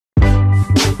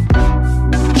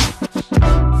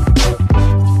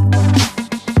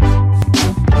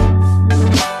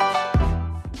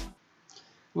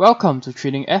Welcome to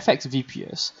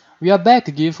TradingFXVPS. We are back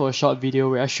again for a short video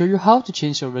where I show you how to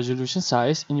change your resolution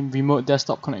size in remote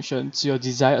desktop connection to your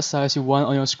desired size you want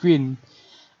on your screen.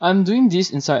 I'm doing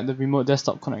this inside the remote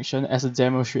desktop connection as a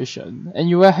demonstration, and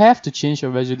you will have to change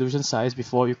your resolution size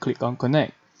before you click on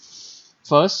connect.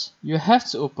 First, you have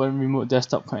to open remote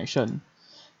desktop connection.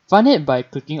 Find it by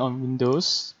clicking on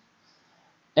Windows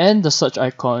and the search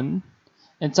icon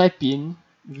and type in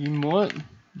remote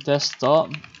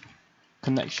desktop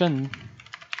connection.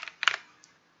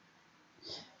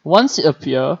 Once it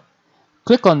appears,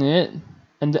 click on it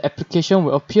and the application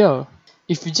will appear.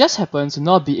 If you just happen to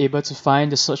not be able to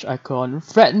find the search icon,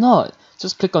 fret not.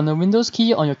 Just click on the Windows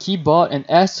key on your keyboard and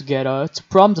S together to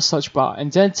prompt the search bar,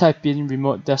 and then type in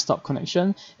remote desktop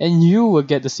connection and you will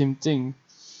get the same thing.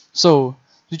 So,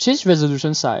 to change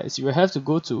resolution size, you will have to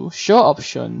go to Show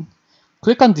option,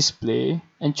 click on Display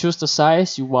and choose the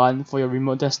size you want for your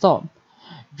remote desktop.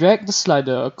 Drag the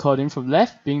slider according from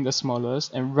left being the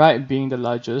smallest and right being the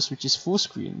largest, which is full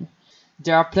screen.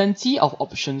 There are plenty of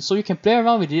options, so you can play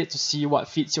around with it to see what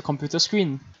fits your computer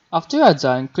screen. After you are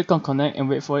done, click on connect and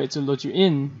wait for it to load you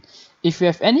in. If you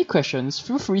have any questions,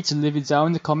 feel free to leave it down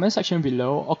in the comment section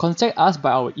below or contact us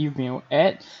by our email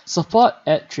at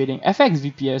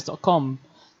support@tradingfxvps.com.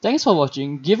 Thanks for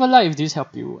watching, give a like if this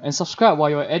helped you, and subscribe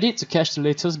while you're at it to catch the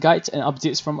latest guides and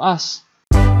updates from us.